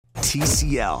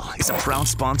TCL is a proud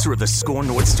sponsor of the Score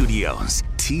North Studios.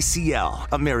 TCL,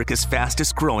 America's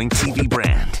fastest growing TV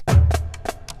brand.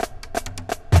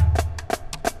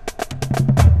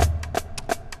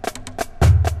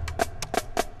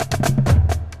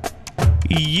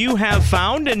 You have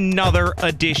found another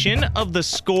edition of the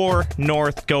Score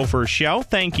North Gophers show.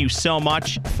 Thank you so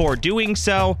much for doing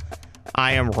so.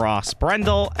 I am Ross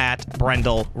Brendel at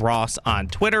Brendel Ross on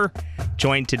Twitter,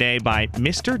 joined today by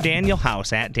Mr. Daniel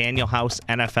House at Daniel House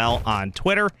NFL on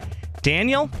Twitter.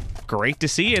 Daniel, great to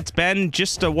see you. It's been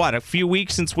just a few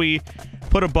weeks since we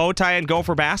put a bow tie on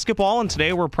Gopher basketball, and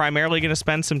today we're primarily going to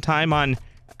spend some time on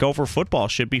Gopher football.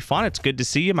 Should be fun. It's good to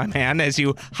see you, my man, as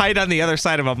you hide on the other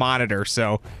side of a monitor,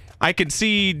 so I can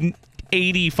see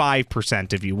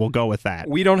 85% of you. We'll go with that.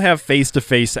 We don't have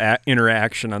face-to-face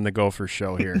interaction on the Gopher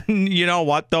show here. You know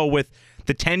what, though? With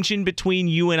the tension between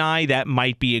you and I, that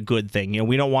might be a good thing. You know,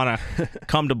 we don't want to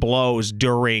come to blows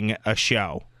during a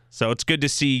show. So it's good to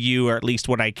see you, or at least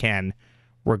what I can,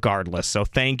 regardless. So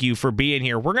thank you for being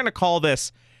here. We're going to call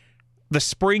this the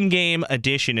Spring Game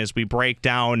edition as we break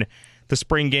down the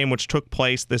spring game which took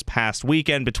place this past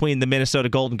weekend between the Minnesota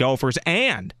Golden Gophers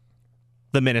and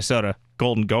the Minnesota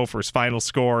Golden Gophers. Final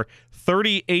score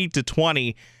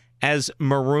 38-20 as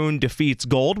Maroon defeats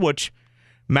Gold, which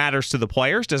matters to the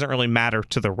players, doesn't really matter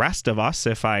to the rest of us,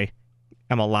 if I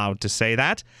am allowed to say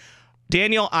that.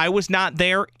 Daniel, I was not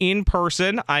there in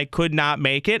person. I could not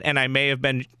make it, and I may have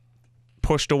been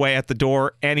pushed away at the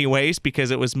door anyways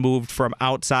because it was moved from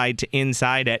outside to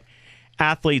inside at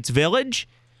Athletes Village.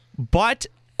 But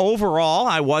overall,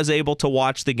 I was able to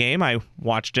watch the game. I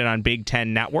watched it on Big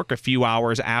Ten Network a few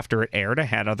hours after it aired. I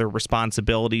had other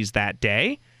responsibilities that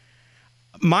day.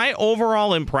 My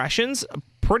overall impressions,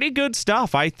 pretty good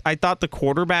stuff. I thought the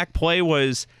quarterback play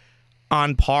was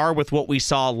on par with what we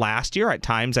saw last year. At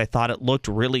times, I thought it looked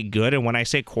really good. And when I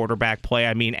say quarterback play,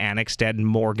 I mean Annexstad and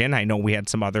Morgan. I know we had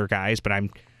some other guys, but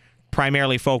I'm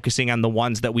primarily focusing on the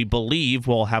ones that we believe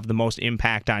will have the most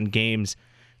impact on games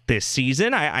this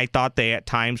season. I thought they at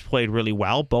times played really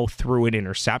well. Both threw an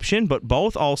interception, but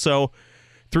both also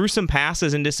threw some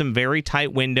passes into some very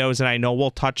tight windows. And I know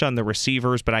we'll touch on the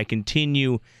receivers, but I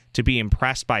continue to be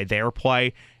impressed by their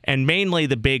play. And mainly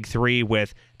the big three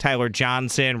with Tyler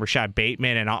Johnson, Rashad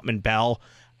Bateman, and Ottman Bell.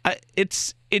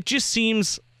 It just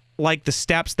seems like the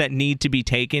steps that need to be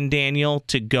taken, Daniel,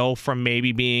 to go from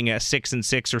maybe being a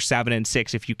 6-6 or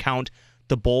 7-6 if you count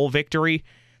the bowl victory.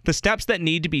 The steps that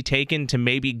need to be taken to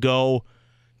maybe go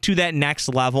to that next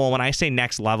level. When I say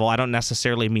next level, I don't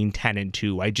necessarily mean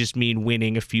 10-2. I just mean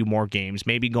winning a few more games,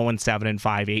 maybe going 7-5,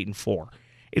 8-4.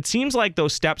 It seems like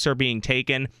those steps are being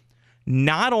taken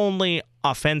not only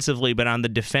offensively, but on the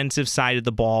defensive side of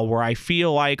the ball, where I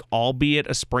feel like, albeit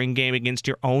a spring game against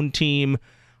your own team,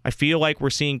 I feel like we're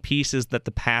seeing pieces that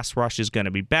the pass rush is going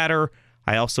to be better.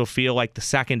 I also feel like the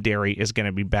secondary is going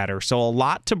to be better. So a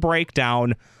lot to break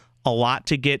down, a lot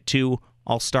to get to.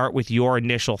 I'll start with your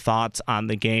initial thoughts on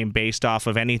the game based off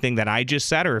of anything that I just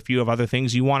said, or if you have other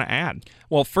things you want to add.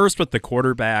 Well, first with the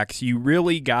quarterbacks, you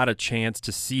really got a chance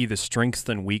to see the strengths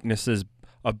and weaknesses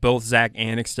of both Zach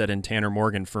Annexstad and Tanner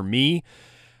Morgan. For me,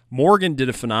 Morgan did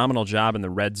a phenomenal job in the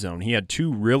red zone. He had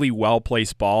two really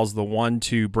well-placed balls, the one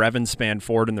to Brevin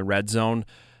Spanford in the red zone,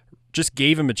 just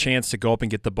gave him a chance to go up and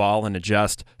get the ball and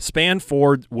adjust.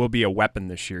 Spanford will be a weapon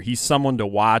this year. He's someone to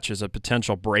watch as a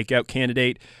potential breakout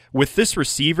candidate. With this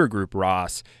receiver group,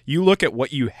 Ross, you look at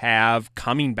what you have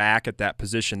coming back at that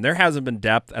position. There hasn't been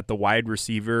depth at the wide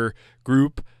receiver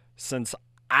group since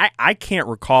I can't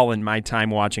recall in my time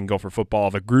watching Gopher football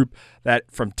of a group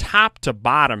that from top to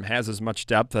bottom has as much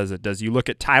depth as it does. You look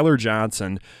at Tyler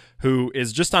Johnson, who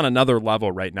is just on another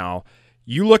level right now.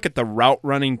 You look at the route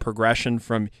running progression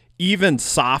from even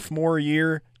sophomore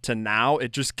year to now,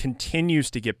 it just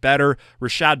continues to get better.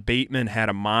 Rashad Bateman had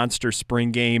a monster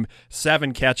spring game,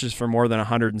 7 catches for more than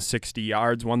 160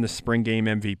 yards, won the spring game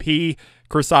MVP.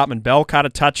 Chris Ottman-Bell caught a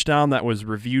touchdown that was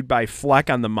reviewed by Fleck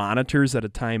on the monitors at a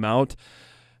timeout.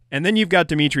 And then you've got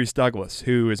Demetrius Douglas,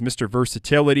 who is Mr.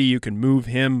 Versatility. You can move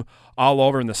him all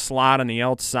over in the slot on the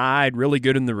outside, really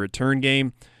good in the return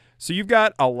game. So you've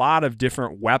got a lot of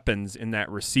different weapons in that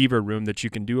receiver room that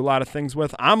you can do a lot of things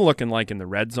with. I'm looking like in the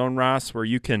red zone, Ross, where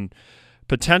you can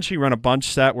potentially run a bunch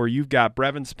set where you've got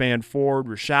Brevin Spanford,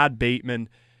 Rashad Bateman,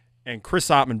 and Chris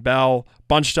Ottman-Bell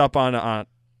bunched up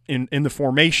in the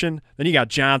formation. Then you got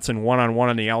Johnson one-on-one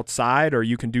on the outside, or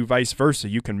you can do vice versa.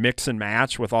 You can mix and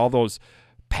match with all those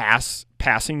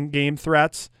passing game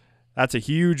threats. That's a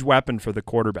huge weapon for the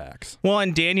quarterbacks. Well,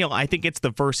 and Daniel, I think it's the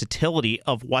versatility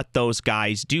of what those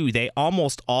guys do. They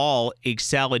almost all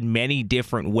excel in many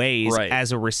different ways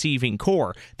as a receiving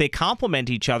core. They complement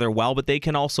each other well, but they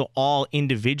can also all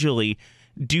individually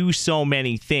do so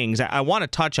many things. I want to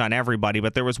touch on everybody,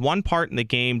 but there was one part in the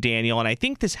game, Daniel, and I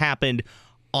think this happened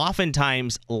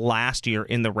oftentimes last year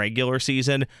in the regular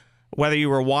season, whether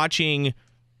you were watching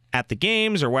at the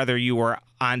games or whether you were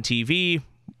on TV,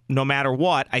 no matter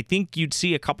what, I think you'd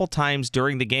see a couple times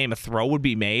during the game a throw would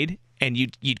be made and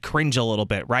you'd cringe a little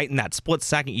bit, right? In that split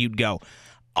second, you'd go,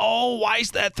 oh, why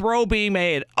is that throw being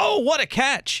made? Oh, what a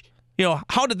catch.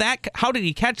 How did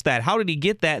he catch that? How did he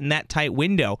get that in that tight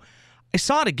window? I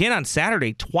saw it again on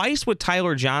Saturday, twice with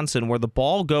Tyler Johnson, where the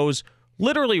ball goes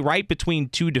literally right between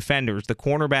two defenders, the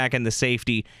cornerback and the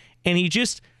safety, and he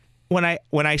just, when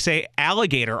I say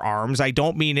alligator arms, I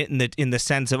don't mean it in the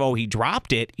sense of, oh, he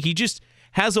dropped it. He just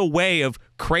has a way of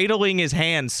cradling his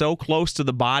hand so close to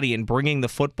the body and bringing the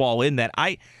football in that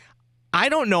I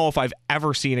don't know if I've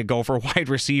ever seen a Gopher wide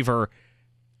receiver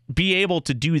be able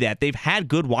to do that. They've had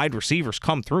good wide receivers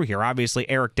come through here. Obviously,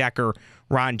 Eric Decker,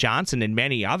 Ron Johnson, and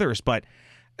many others. But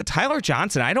Tyler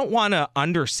Johnson, I don't want to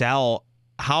undersell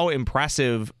how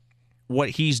impressive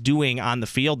what he's doing on the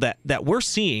field that we're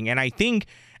seeing. And I think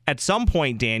at some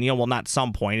point, Daniel, well, not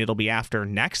some point, it'll be after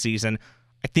next season,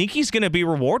 I think he's going to be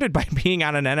rewarded by being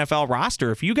on an NFL roster.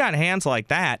 If you got hands like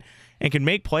that and can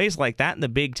make plays like that in the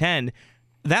Big Ten,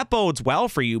 that bodes well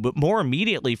for you. But more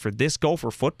immediately for this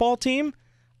Gopher football team,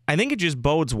 I think it just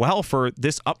bodes well for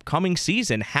this upcoming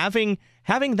season, having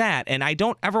that. And I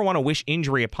don't ever want to wish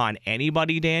injury upon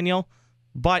anybody, Daniel,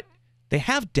 but they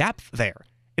have depth there.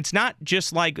 It's not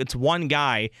just like it's one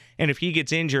guy, and if he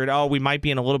gets injured, we might be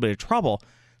in a little bit of trouble.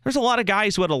 There's a lot of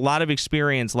guys who had a lot of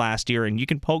experience last year, and you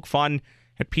can poke fun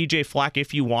at PJ Fleck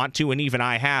if you want to, and even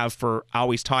I have, for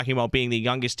always talking about being the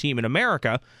youngest team in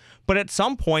America. But at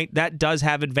some point, that does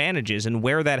have advantages, and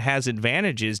where that has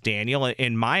advantages, Daniel,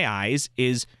 in my eyes,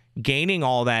 is gaining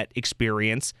all that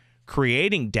experience,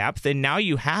 creating depth, and now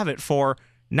you have it for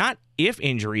not if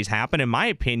injuries happen. In my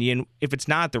opinion, if it's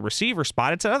not at the receiver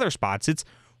spot, it's at other spots. It's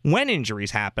when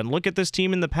injuries happen. Look at this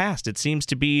team in the past. It seems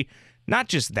to be not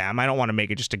just them. I don't want to make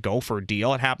it just a Gopher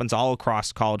deal. It happens all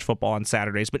across college football on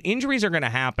Saturdays, but injuries are going to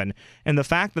happen, and the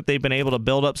fact that they've been able to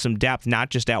build up some depth, not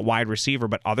just at wide receiver,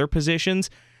 but other positions,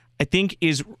 I think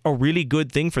is a really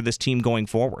good thing for this team going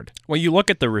forward. Well, you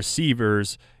look at the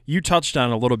receivers, you touched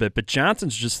on a little bit, but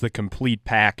Johnson's just the complete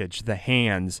package, the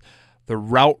hands, the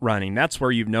route running. That's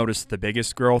where you've noticed the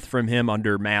biggest growth from him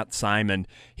under Matt Simon.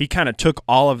 He kind of took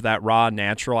all of that raw,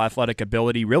 natural athletic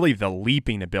ability, really the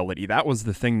leaping ability. That was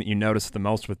the thing that you noticed the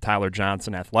most with Tyler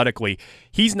Johnson athletically.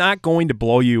 He's not going to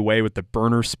blow you away with the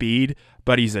burner speed,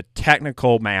 but he's a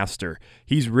technical master.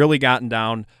 He's really gotten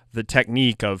down the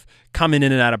technique of coming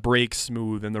in and out of breaks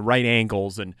smooth and the right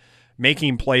angles and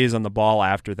making plays on the ball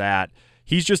after that.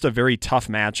 He's just a very tough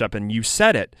matchup, and you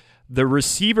said it. The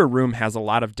receiver room has a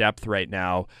lot of depth right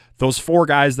now. Those four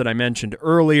guys that I mentioned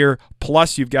earlier,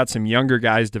 plus you've got some younger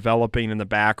guys developing in the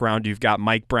background. You've got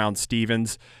Mike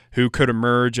Brown-Stevens, who could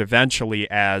emerge eventually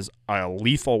as a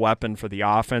lethal weapon for the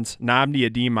offense. Nnamdi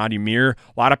Adeyemi,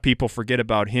 a lot of people forget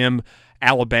about him.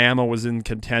 Alabama was in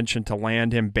contention to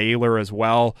land him, Baylor as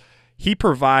well. He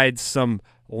provides some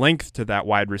length to that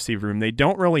wide receiver room. They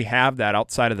don't really have that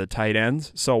outside of the tight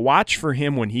ends, so watch for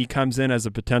him when he comes in as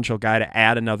a potential guy to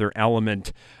add another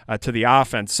element to the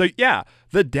offense. So yeah,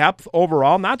 the depth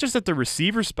overall, not just at the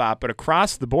receiver spot, but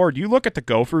across the board. You look at the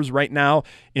Gophers right now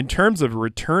in terms of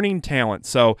returning talent.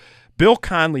 So Bill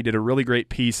Conley did a really great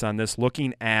piece on this,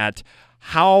 looking at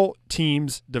how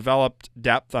teams developed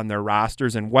depth on their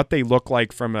rosters and what they look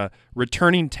like from a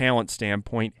returning talent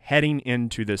standpoint heading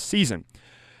into this season.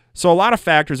 So a lot of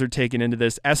factors are taken into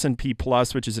this. S&P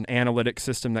Plus, which is an analytics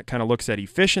system that kind of looks at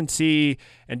efficiency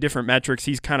and different metrics,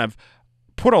 he's kind of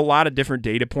put a lot of different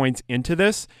data points into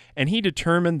this, and he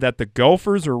determined that the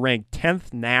Gophers are ranked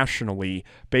 10th nationally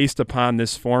based upon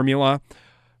this formula.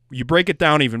 You break it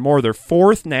down even more, they're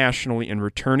 4th nationally in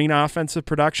returning offensive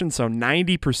production, so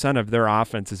 90% of their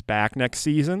offense is back next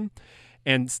season.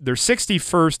 And they're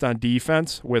 61st on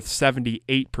defense with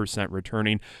 78%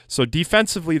 returning. So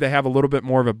defensively, they have a little bit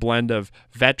more of a blend of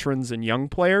veterans and young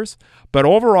players. But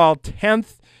overall,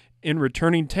 10th in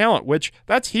returning talent, which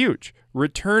that's huge.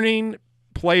 Returning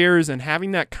players and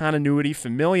having that continuity,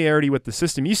 familiarity with the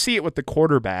system. You see it with the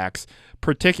quarterbacks,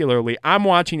 particularly. I'm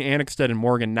watching Annexstad and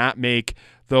Morgan not make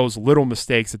those little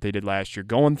mistakes that they did last year,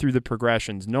 going through the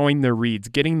progressions, knowing their reads,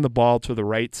 getting the ball to the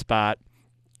right spot.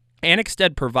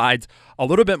 Annexstad provides a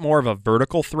little bit more of a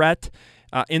vertical threat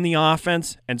in the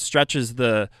offense and stretches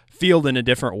the field in a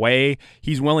different way.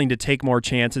 He's willing to take more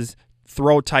chances,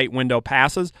 throw tight window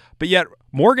passes, but yet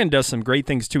Morgan does some great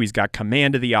things too. He's got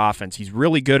command of the offense. He's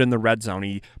really good in the red zone.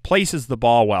 He places the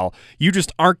ball well. You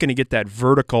just aren't going to get that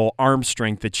vertical arm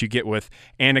strength that you get with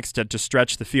Annexstad to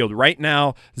stretch the field. Right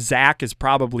now, Zach is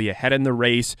probably ahead in the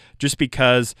race just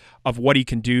because of what he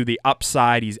can do, the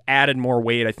upside. He's added more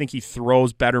weight. I think he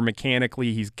throws better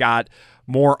mechanically. He's got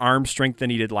more arm strength than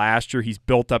he did last year. He's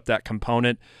built up that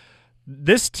component.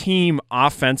 This team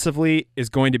offensively is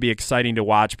going to be exciting to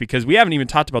watch because we haven't even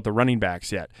talked about the running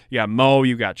backs yet. You got Mo,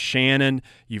 you've got Shannon,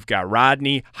 you've got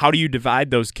Rodney. How do you divide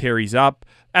those carries up?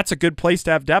 That's a good place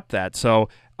to have depth at. So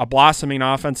a blossoming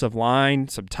offensive line,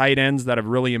 some tight ends that have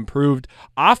really improved.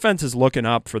 Offense is looking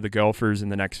up for the Gophers in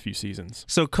the next few seasons.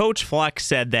 So Coach Fleck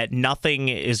said that nothing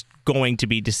is going to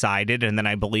be decided, and then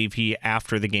I believe he,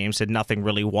 after the game, said nothing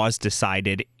really was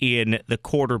decided in the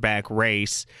quarterback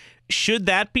race. Should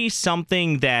that be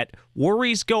something that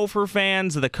worries Gopher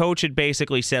fans? The coach had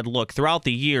basically said, look, throughout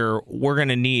the year, we're going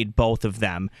to need both of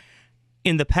them.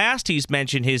 In the past, he's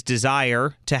mentioned his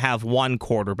desire to have one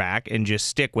quarterback and just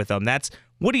stick with them. That's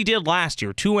what he did last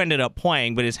year. Two ended up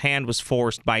playing, but his hand was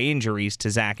forced by injuries to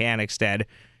Zach Annexstad.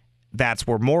 That's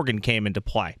where Morgan came into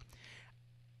play.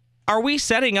 Are we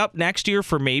setting up next year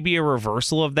for maybe a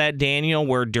reversal of that, Daniel,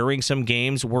 where during some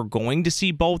games we're going to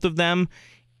see both of them?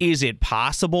 Is it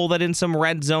possible that in some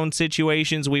red zone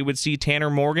situations we would see Tanner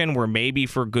Morgan, where maybe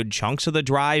for good chunks of the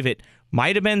drive it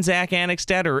might have been Zach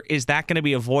Annexstad, or is that going to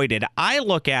be avoided? I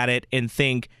look at it and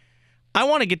think, I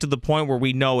want to get to the point where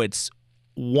we know it's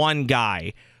one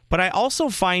guy. But I also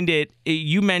find it,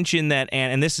 you mentioned that,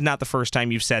 and this is not the first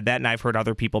time you've said that, and I've heard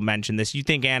other people mention this, you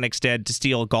think Annexstad, to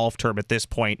steal a golf term at this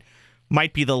point,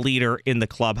 might be the leader in the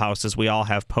clubhouse as we all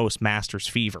have post-Masters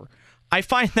fever. I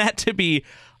find that to be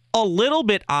a little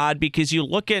bit odd because you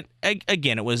look at,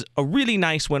 again, it was a really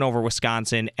nice win over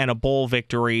Wisconsin and a bowl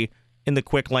victory in the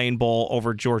Quick Lane Bowl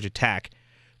over Georgia Tech.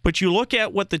 But you look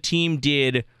at what the team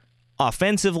did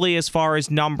offensively as far as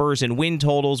numbers and win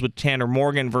totals with Tanner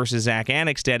Morgan versus Zach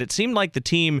Annexstad, it seemed like the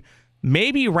team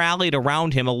maybe rallied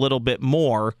around him a little bit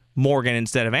more, Morgan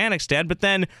instead of Annexstad. But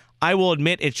then I will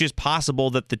admit it's just possible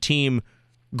that the team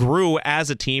grew as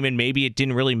a team, and maybe it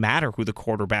didn't really matter who the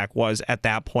quarterback was at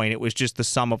that point. It was just the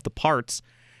sum of the parts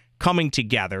coming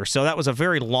together. So that was a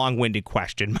very long-winded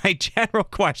question. My general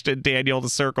question, Daniel, to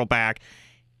circle back,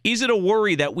 is it a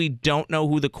worry that we don't know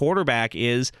who the quarterback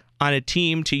is on a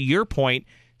team, to your point,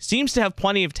 seems to have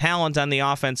plenty of talent on the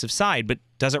offensive side, but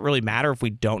does it really matter if we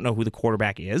don't know who the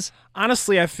quarterback is?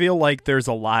 Honestly, I feel like there's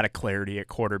a lot of clarity at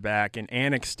quarterback, and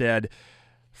Annexstad,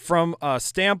 from a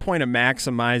standpoint of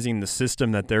maximizing the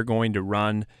system that they're going to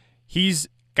run, he's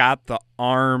got the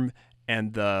arm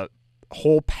and the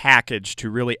whole package to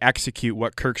really execute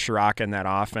what Kirk Sherrock and that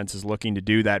offense is looking to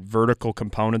do, that vertical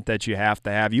component that you have to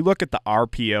have. You look at the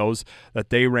RPOs that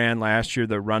they ran last year,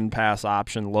 the run-pass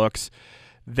option looks,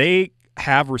 they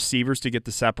have receivers to get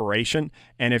the separation,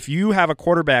 and if you have a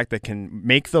quarterback that can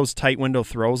make those tight window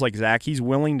throws like Zach, he's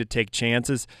willing to take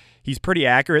chances. He's pretty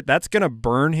accurate. That's going to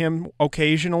burn him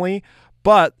occasionally,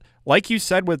 but like you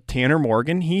said with Tanner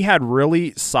Morgan, he had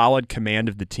really solid command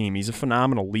of the team. He's a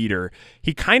phenomenal leader.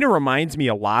 He kind of reminds me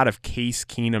a lot of Case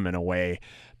Keenum in a way.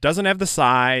 Doesn't have the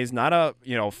size, not a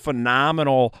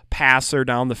phenomenal passer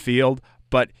down the field,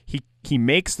 but he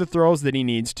makes the throws that he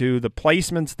needs to. The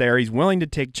placement's there. He's willing to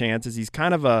take chances. He's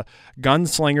kind of a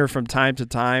gunslinger from time to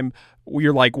time.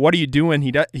 You're like, what are you doing?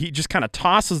 He just kind of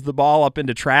tosses the ball up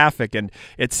into traffic, and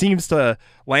it seems to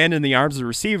land in the arms of the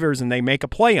receivers, and they make a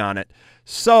play on it.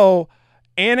 So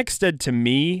Annexstad, to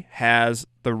me, has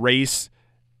the race,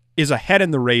 is ahead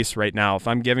in the race right now if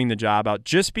I'm giving the job out,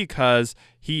 just because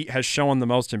he has shown the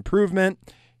most improvement.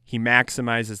 He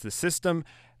maximizes the system.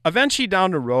 Eventually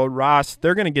down the road, Ross,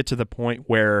 they're going to get to the point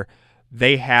where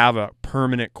they have a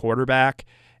permanent quarterback.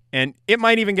 And it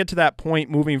might even get to that point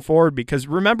moving forward because,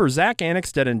 remember, Zach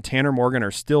Annexstad and Tanner Morgan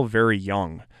are still very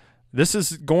young. This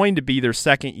is going to be their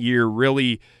second year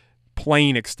really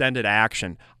playing extended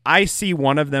action. I see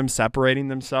one of them separating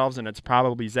themselves, and it's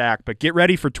probably Zach. But get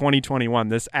ready for 2021.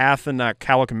 This Athan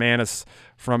Kaliakmanis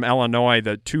from Illinois,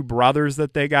 the two brothers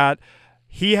that they got,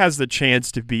 he has the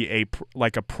chance to be a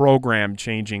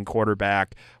program-changing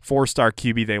quarterback, 4-star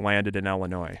QB they landed in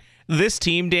Illinois. This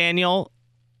team, Daniel,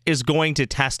 is going to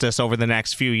test us over the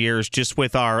next few years just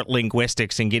with our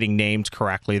linguistics and getting names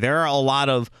correctly. There are a lot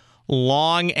of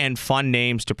long and fun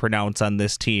names to pronounce on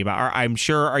this team. I'm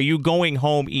sure, are you going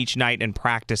home each night and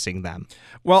practicing them?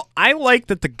 Well, I like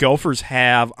that the Gophers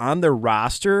have on their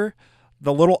roster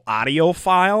the little audio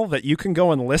file that you can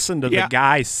go and listen to Yeah. the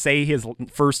guy say his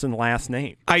first and last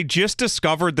name. I just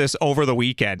discovered this over the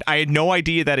weekend. I had no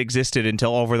idea that existed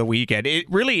until over the weekend. It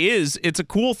really is. It's a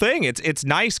cool thing. It's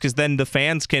nice because then the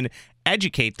fans can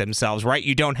educate themselves, right?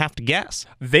 You don't have to guess.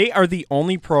 They are the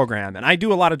only program, and I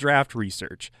do a lot of draft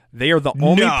research. They are the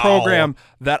only No. program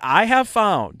that I have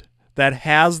found that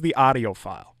has the audio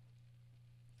file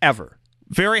ever.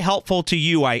 Very helpful to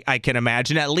you, I can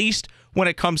imagine, at least when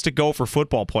it comes to Gopher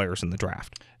football players in the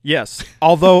draft. Yes,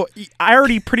 although I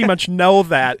already pretty much know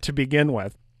that to begin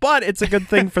with, but it's a good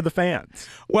thing for the fans.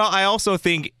 Well, I also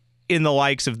think in the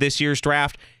likes of this year's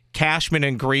draft, Cashman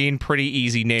and Green, pretty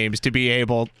easy names to be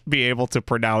able to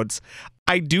pronounce.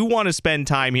 I do want to spend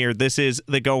time here. This is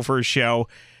the Gophers show.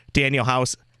 Daniel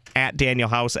House at Daniel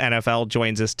House NFL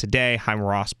joins us today. I'm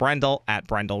Ross Brendel at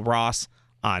Brendel Ross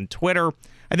on Twitter.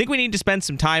 I think we need to spend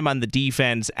some time on the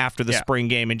defense after the spring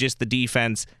game and just the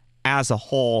defense as a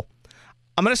whole.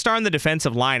 I'm going to start on the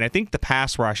defensive line. I think the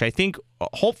pass rush, I think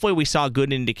hopefully we saw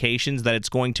good indications that it's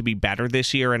going to be better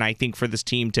this year, and I think for this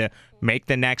team to make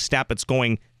the next step, it's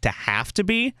going to have to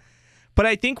be. But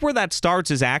I think where that starts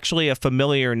is actually a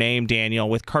familiar name, Daniel,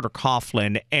 with Carter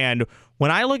Coughlin. And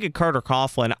when I look at Carter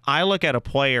Coughlin, I look at a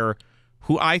player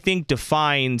who I think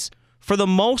defines, for the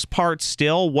most part,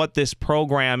 still what this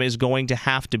program is going to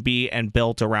have to be and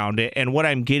built around it. And what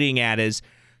I'm getting at is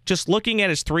just looking at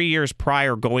his 3 years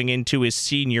prior going into his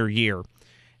senior year,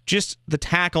 just the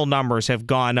tackle numbers have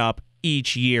gone up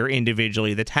each year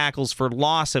individually. The tackles for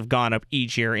loss have gone up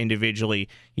each year individually.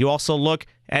 You also look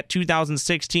at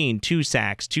 2016, 2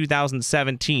 sacks,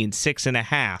 2017,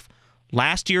 6.5.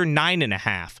 Last year,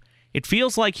 9.5. It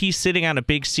feels like he's sitting on a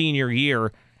big senior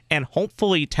year and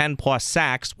hopefully 10-plus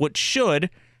sacks, which should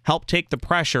help take the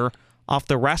pressure off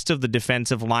the rest of the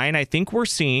defensive line. I think we're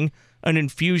seeing an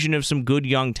infusion of some good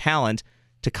young talent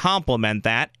to complement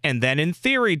that. And then in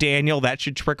theory, Daniel, that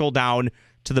should trickle down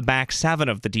to the back seven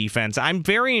of the defense. I'm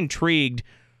very intrigued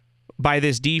by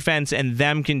this defense and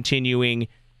them continuing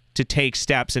to take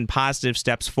steps and positive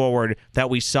steps forward that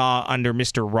we saw under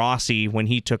Mr. Rossi when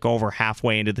he took over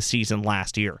halfway into the season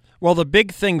last year. Well, the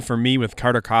big thing for me with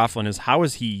Carter Coughlin is how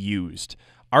is he used?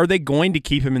 Are they going to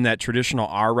keep him in that traditional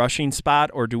R rushing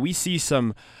spot, or do we see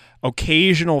some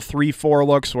occasional 3-4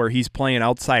 looks where he's playing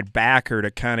outside backer to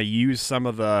kind of use some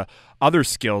of the other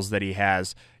skills that he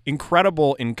has?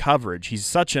 Incredible in coverage. He's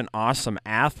such an awesome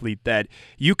athlete that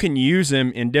you can use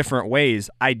him in different ways.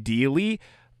 Ideally,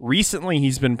 recently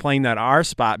he's been playing that R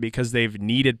spot because they've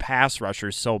needed pass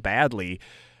rushers so badly.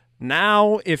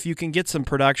 Now, if you can get some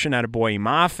production out of Boye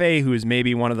Mafe, who is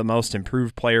maybe one of the most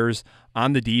improved players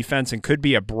on the defense and could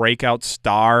be a breakout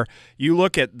star, you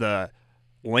look at the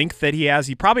length that he has.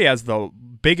 He probably has the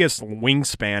biggest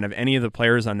wingspan of any of the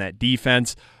players on that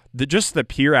defense. Just the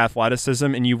pure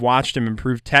athleticism, and you've watched him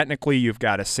improve technically. You've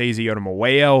got Asezi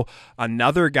Otomowayo,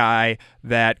 another guy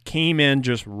that came in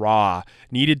just raw,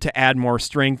 needed to add more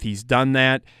strength. He's done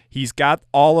that. He's got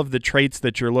all of the traits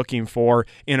that you're looking for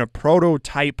in a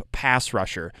prototype pass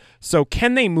rusher. So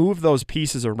can they move those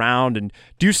pieces around and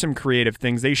do some creative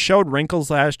things? They showed wrinkles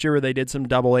last year where they did some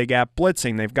double A gap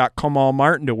blitzing. They've got Kamal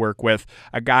Martin to work with,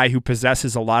 a guy who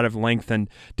possesses a lot of length and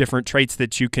different traits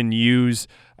that you can use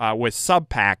with sub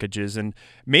packages, and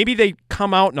maybe they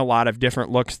come out in a lot of different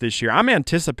looks this year. I'm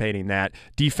anticipating that.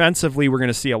 Defensively, we're going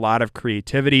to see a lot of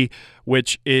creativity,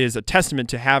 which is a testament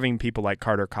to having people like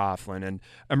Carter Coughlin and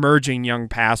emerging young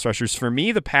pass rushers. For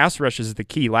me, the pass rush is the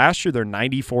key. Last year, they're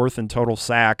 94th in total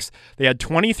sacks. They had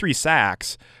 23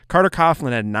 sacks. Carter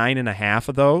Coughlin had 9.5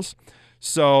 of those.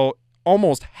 So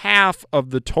almost half of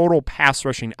the total pass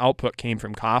rushing output came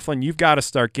from Coughlin. You've got to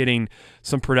start getting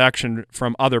some production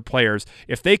from other players.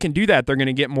 If they can do that, they're going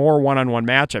to get more one-on-one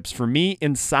matchups. For me,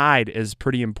 inside is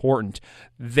pretty important.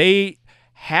 They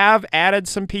have added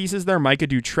some pieces there. Micah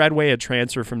Treadway, a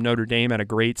transfer from Notre Dame, had a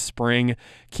great spring.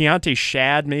 Keontae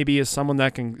Shad maybe is someone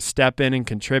that can step in and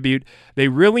contribute. They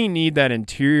really need that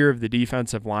interior of the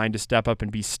defensive line to step up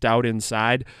and be stout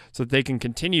inside so that they can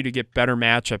continue to get better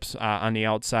matchups on the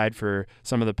outside for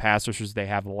some of the pass rushers they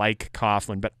have like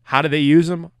Coughlin. But how do they use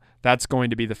them? That's going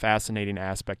to be the fascinating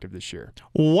aspect of this year.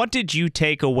 What did you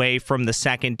take away from the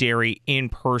secondary in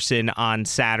person on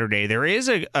Saturday? There is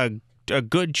a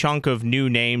good chunk of new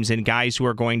names and guys who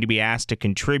are going to be asked to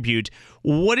contribute.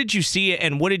 What did you see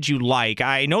and what did you like?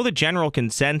 I know the general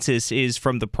consensus is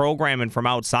from the program and from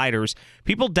outsiders.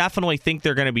 People definitely think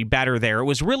they're going to be better there. It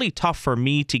was really tough for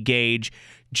me to gauge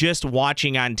just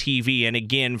watching on TV, and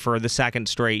again, for the second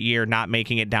straight year, not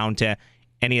making it down to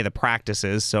any of the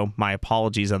practices, so my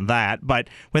apologies on that. But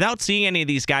without seeing any of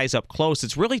these guys up close,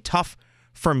 it's really tough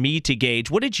for me to gauge.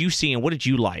 What did you see and what did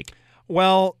you like?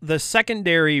 Well, the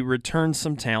secondary returned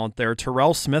some talent there.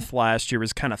 Terrell Smith last year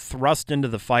was kind of thrust into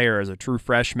the fire as a true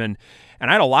freshman, and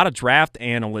I had a lot of draft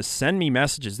analysts send me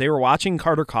messages. They were watching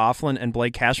Carter Coughlin and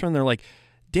Blake Cashman. They're like,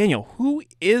 Daniel, who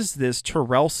is this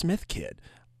Terrell Smith kid?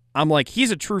 I'm like, he's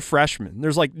a true freshman.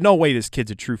 There's like no way this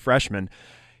kid's a true freshman.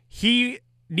 He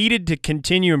needed to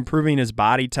continue improving his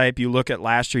body type. You look at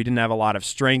last year, he didn't have a lot of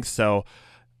strength, so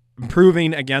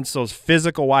improving against those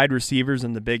physical wide receivers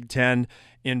in the Big Ten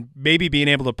and maybe being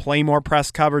able to play more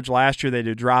press coverage. Last year they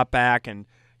did drop back and,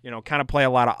 kind of play a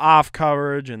lot of off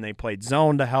coverage, and they played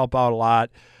zone to help out a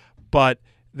lot. But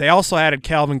they also added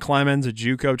Calvin Clemens, a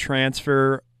JUCO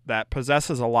transfer that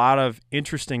possesses a lot of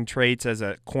interesting traits as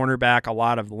a cornerback, a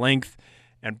lot of length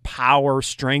and power,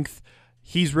 strength.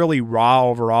 He's really raw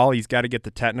overall. He's got to get the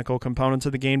technical components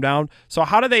of the game down. So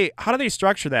how do they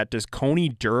structure that? Does Coney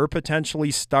Durr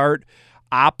potentially start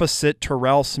opposite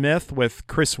Terrell Smith with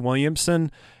Chris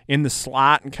Williamson in the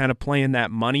slot and kind of playing that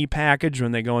money package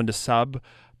when they go into sub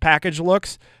package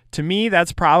looks? To me,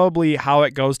 that's probably how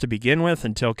it goes to begin with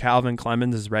until Calvin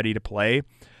Clemens is ready to play.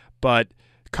 But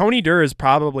Coney Durr is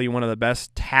probably one of the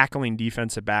best tackling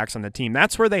defensive backs on the team.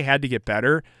 That's where they had to get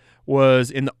better,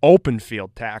 was in the open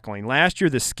field tackling. Last year,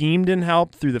 the scheme didn't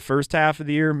help through the first half of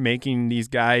the year, making these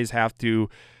guys have to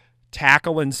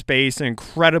tackle in space in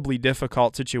incredibly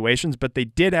difficult situations, but they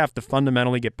did have to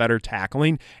fundamentally get better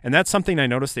tackling, and that's something I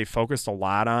noticed they focused a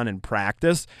lot on in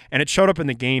practice, and it showed up in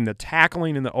the game. The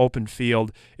tackling in the open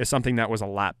field is something that was a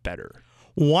lot better.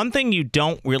 One thing you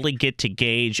don't really get to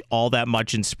gauge all that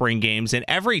much in spring games, and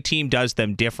every team does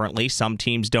them differently. Some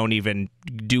teams don't even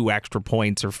do extra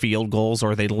points or field goals,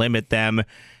 or they limit them.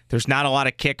 There's not a lot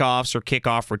of kickoffs or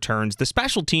kickoff returns. The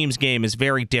special teams game is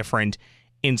very different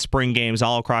in spring games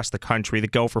all across the country. The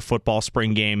Gopher football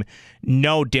spring game,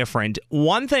 no different.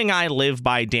 One thing I live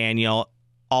by, Daniel,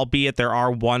 albeit there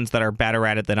are ones that are better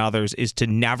at it than others, is to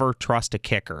never trust a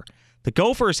kicker. The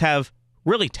Gophers have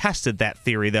really tested that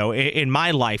theory, though, in my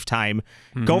lifetime.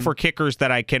 Gopher kickers that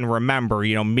I can remember,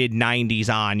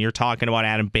 mid-90s on. You're talking about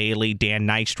Adam Bailey, Dan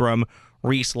Nystrom,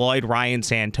 Reese Lloyd, Ryan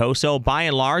Santoso. By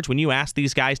and large, when you ask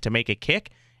these guys to make a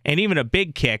kick, and even a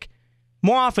big kick,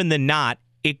 more often than not,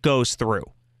 it goes through.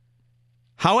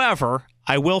 However,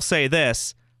 I will say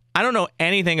this. I don't know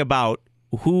anything about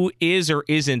who is or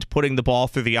isn't putting the ball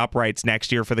through the uprights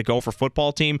next year for the Gopher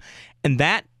football team, and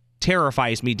that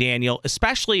terrifies me, Daniel,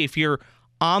 especially if you're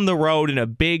on the road in a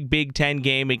big Big Ten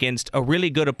game against a really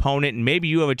good opponent, and maybe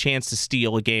you have a chance to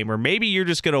steal a game, or maybe you're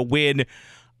just going to win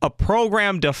a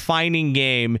program-defining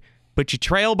game, but you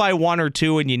trail by 1 or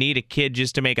 2 and you need a kid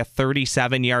just to make a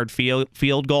 37-yard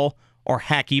field goal, or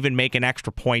heck, even make an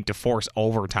extra point to force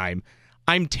overtime.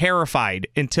 I'm terrified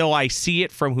until I see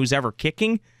it from who's ever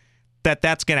kicking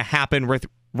that's going to happen with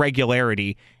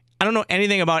regularity. I don't know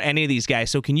anything about any of these guys,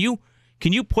 so can you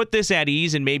put this at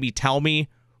ease and maybe tell me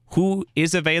who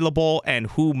is available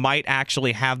and who might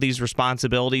actually have these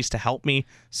responsibilities to help me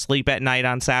sleep at night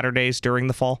on Saturdays during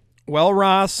the fall? Well,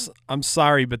 Ross, I'm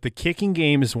sorry, but the kicking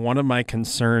game is one of my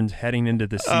concerns heading into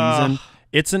the season.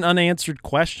 It's an unanswered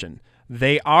question.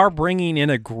 They are bringing in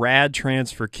a grad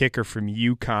transfer kicker from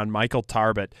UConn, Michael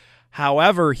Tarbett.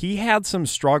 However, he had some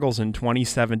struggles in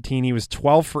 2017. He was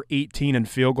 12 for 18 in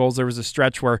field goals. There was a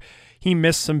stretch where he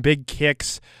missed some big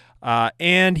kicks.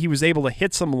 And he was able to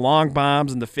hit some long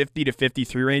bombs in the 50 to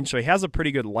 53 range, so he has a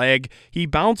pretty good leg. He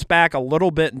bounced back a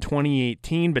little bit in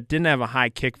 2018, but didn't have a high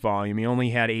kick volume. He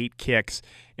only had 8 kicks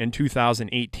in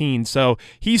 2018, so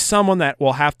he's someone that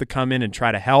will have to come in and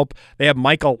try to help. They have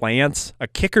Michael Lance, a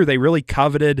kicker they really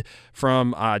coveted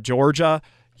from Georgia.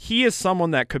 He is someone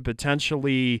that could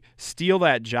potentially steal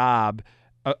that job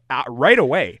right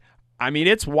away. I mean,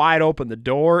 it's wide open. The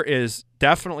door is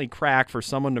definitely cracked for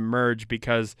someone to merge,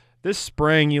 because this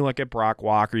spring you look at Brock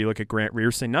Walker, you look at Grant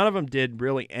Rearson, none of them did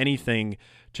really anything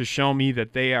to show me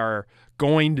that they are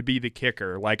going to be the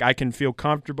kicker. Like, I can feel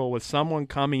comfortable with someone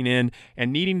coming in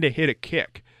and needing to hit a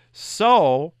kick.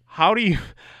 So how do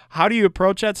you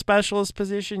approach that specialist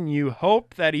position? You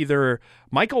hope that either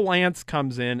Michael Lance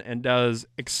comes in and does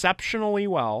exceptionally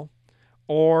well,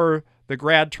 or the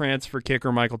grad transfer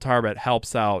kicker Michael Tarbett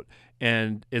helps out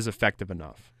and is effective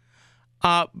enough.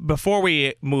 Before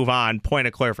we move on, point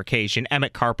of clarification,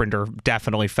 Emmett Carpenter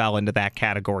definitely fell into that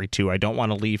category too. I don't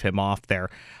want to leave him off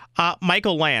there.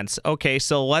 Michael Lance, okay,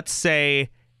 so let's say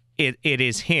it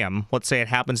is him. Let's say it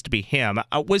happens to be him.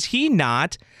 Was he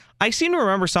not? I seem to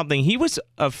remember something. He was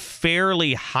a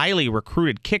fairly highly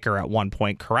recruited kicker at one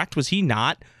point, correct? Was he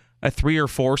not a 3 or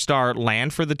 4-star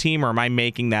land for the team, or am I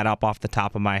making that up off the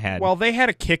top of my head? Well, they had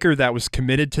a kicker that was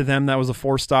committed to them that was a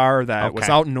 4-star that was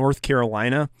out in North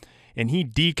Carolina. and he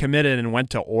decommitted and went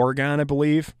to Oregon, I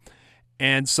believe.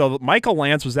 And so Michael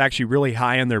Lance was actually really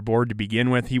high on their board to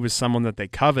begin with. He was someone that they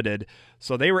coveted,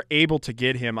 so they were able to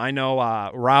get him. I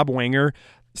know Rob Winger.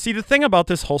 See, the thing about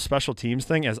this whole special teams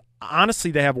thing is,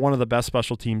 honestly, they have one of the best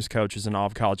special teams coaches in all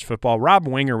of college football. Rob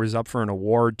Winger was up for an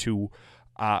award to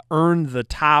earn the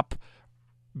top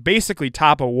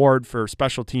award for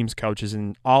special teams coaches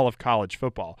in all of college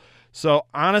football. So,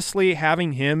 honestly,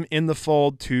 having him in the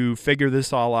fold to figure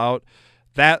this all out,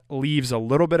 that leaves a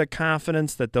little bit of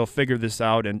confidence that they'll figure this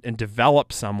out and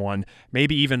develop someone,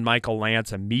 maybe even Michael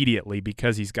Lance immediately,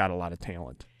 because he's got a lot of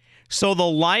talent. So the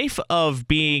life of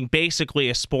being basically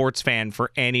a sports fan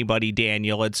for anybody,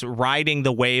 Daniel, it's riding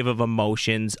the wave of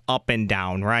emotions up and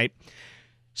down, right?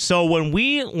 So when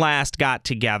we last got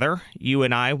together, you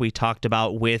and I, we talked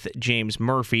about with James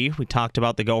Murphy, we talked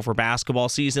about the Gopher basketball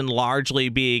season largely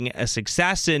being a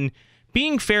success and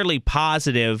being fairly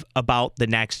positive about the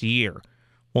next year.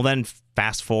 Well, then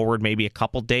fast forward maybe a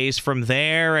couple days from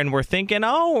there, and we're thinking,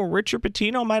 oh, Richard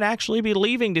Pitino might actually be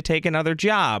leaving to take another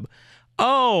job.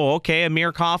 Oh, okay,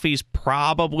 Amir Coffey's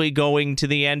probably going to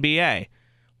the NBA.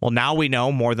 Well, now we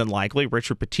know more than likely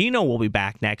Richard Pitino will be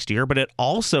back next year, but it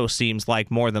also seems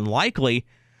like more than likely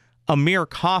Amir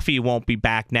Coffey won't be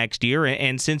back next year.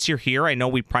 And since you're here, I know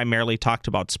we primarily talked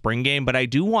about spring game, but I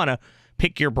do want to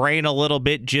pick your brain a little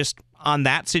bit just on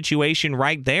that situation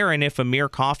right there. And if Amir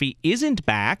Coffey isn't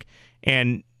back,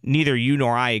 and neither you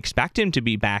nor I expect him to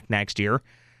be back next year,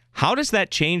 how does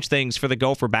that change things for the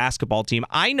Gopher basketball team?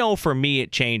 I know for me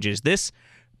it changes. This,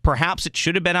 perhaps it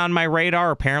should have been on my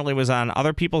radar, apparently was on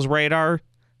other people's radar.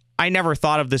 I never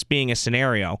thought of this being a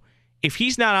scenario. If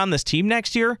he's not on this team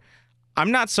next year,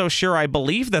 I'm not so sure I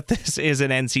believe that this is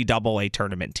an NCAA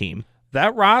tournament team.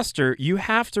 That roster, you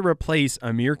have to replace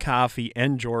Amir Coffey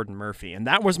and Jordan Murphy. And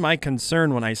that was my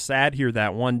concern when I sat here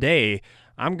that one day.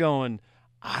 I'm going,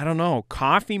 I don't know.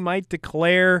 Coffey might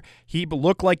declare. He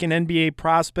looked like an NBA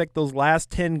prospect those last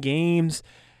 10 games.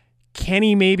 Can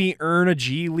he maybe earn a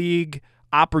G League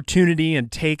opportunity and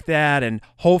take that and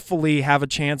hopefully have a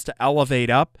chance to elevate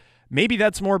up? Maybe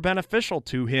that's more beneficial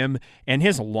to him and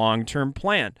his long-term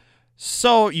plan.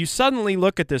 So you suddenly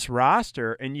look at this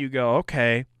roster and you go,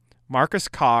 okay, Marcus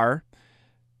Carr,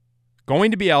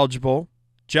 going to be eligible,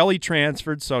 Jelly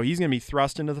transferred, so he's going to be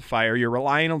thrust into the fire. You're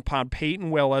relying upon Peyton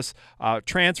Willis,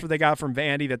 transfer they got from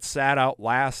Vandy that sat out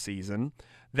last season.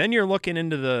 Then you're looking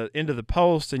into the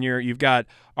post, and you've got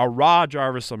a raw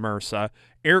Jarvis Amersa.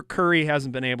 Eric Curry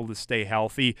hasn't been able to stay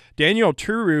healthy. Daniel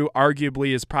Turu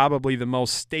arguably is probably the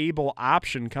most stable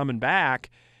option coming back,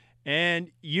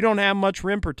 and you don't have much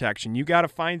rim protection. You got to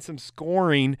find some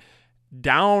scoring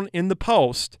down in the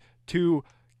post to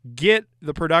get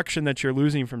the production that you're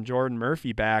losing from Jordan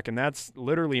Murphy back, and that's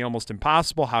literally almost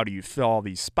impossible. How do you fill all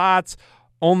these spots?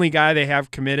 Only guy they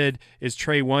have committed is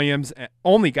Trey Williams.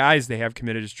 Only guys they have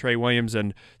committed is Trey Williams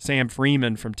and Sam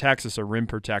Freeman from Texas, a rim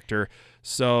protector.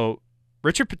 So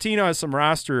Richard Pitino has some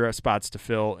roster spots to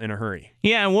fill in a hurry.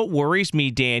 Yeah, and what worries me,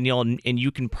 Daniel, and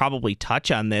you can probably touch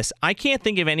on this, I can't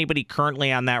think of anybody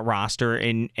currently on that roster,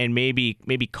 and maybe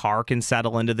Carr can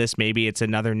settle into this. Maybe it's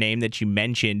another name that you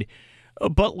mentioned.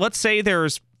 But let's say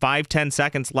there's 5-10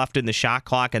 seconds left in the shot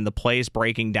clock and the play's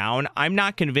breaking down. I'm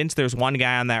not convinced there's one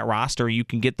guy on that roster you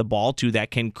can get the ball to that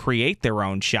can create their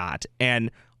own shot. And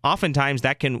oftentimes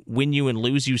that can win you and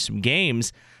lose you some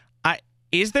games.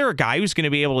 Is there a guy who's going to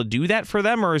be able to do that for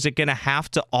them, or is it going to have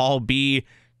to all be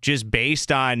just based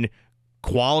on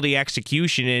quality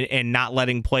execution and not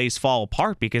letting plays fall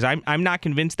apart? Because I'm not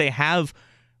convinced they have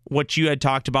what you had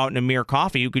talked about in Amir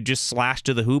Coffey, who could just slash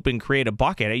to the hoop and create a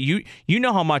bucket. You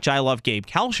know how much I love Gabe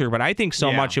Kelcher, but I think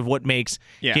so much of what makes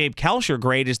Gabe Kelcher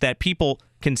great is that people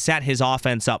can set his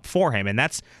offense up for him. And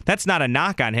that's not a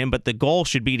knock on him, but the goal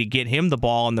should be to get him the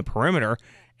ball on the perimeter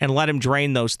and let him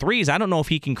drain those threes. I don't know if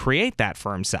he can create that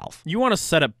for himself. You want to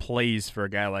set up plays for a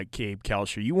guy like Gabe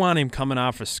Kelcher. You want him coming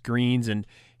off of screens and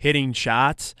hitting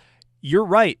shots. You're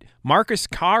right. Marcus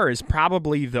Carr is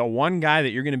probably the one guy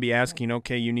that you're going to be asking,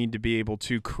 okay, you need to be able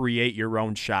to create your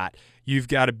own shot. You've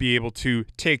got to be able to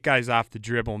take guys off the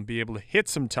dribble and be able to hit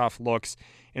some tough looks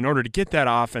in order to get that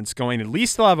offense going. At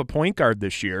least they'll have a point guard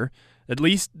this year. At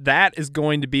least that is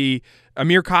going to be –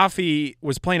 Amir Coffey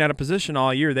was playing out of position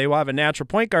all year. They will have a natural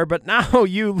point guard, but now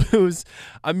you lose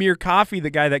Amir Coffey, the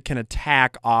guy that can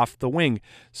attack off the wing.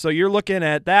 So you're looking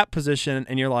at that position,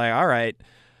 and you're like, all right,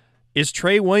 is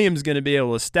Trey Williams going to be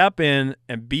able to step in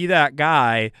and be that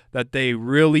guy that they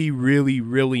really, really,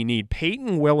 really need?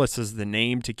 Peyton Willis is the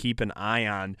name to keep an eye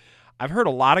on. I've heard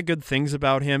a lot of good things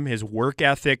about him, his work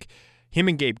ethic. Him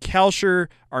and Gabe Kelcher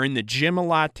are in the gym a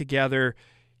lot together.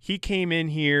 He came in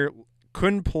here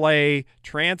couldn't play,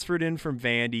 transferred in from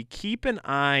Vandy. Keep an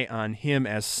eye on him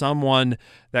as someone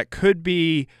that could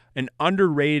be an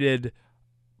underrated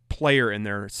player in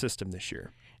their system this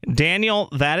year. Daniel,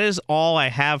 that is all I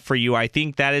have for you. I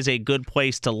think that is a good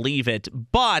place to leave it,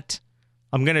 but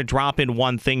I'm going to drop in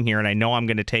one thing here, and I know I'm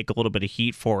going to take a little bit of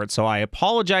heat for it, so I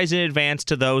apologize in advance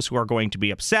to those who are going to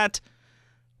be upset,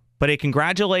 but a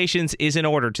congratulations is in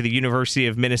order to the University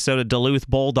of Minnesota Duluth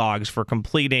Bulldogs for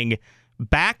completing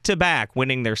back-to-back,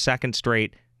 winning their second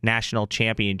straight national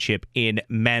championship in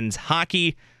men's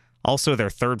hockey, also their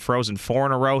third Frozen Four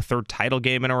in a row, third title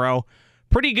game in a row.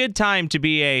 Pretty good time to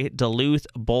be a Duluth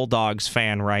Bulldogs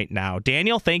fan right now.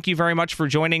 Daniel, thank you very much for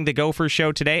joining the Gophers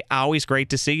show today. Always great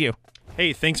to see you.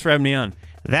 Hey, thanks for having me on.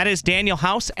 That is Daniel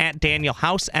House at Daniel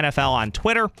House NFL on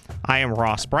Twitter. I am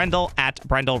Ross Brendel at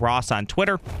Brendel Ross on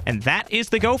Twitter. And that is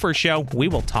the Gophers show. We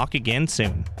will talk again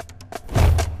soon.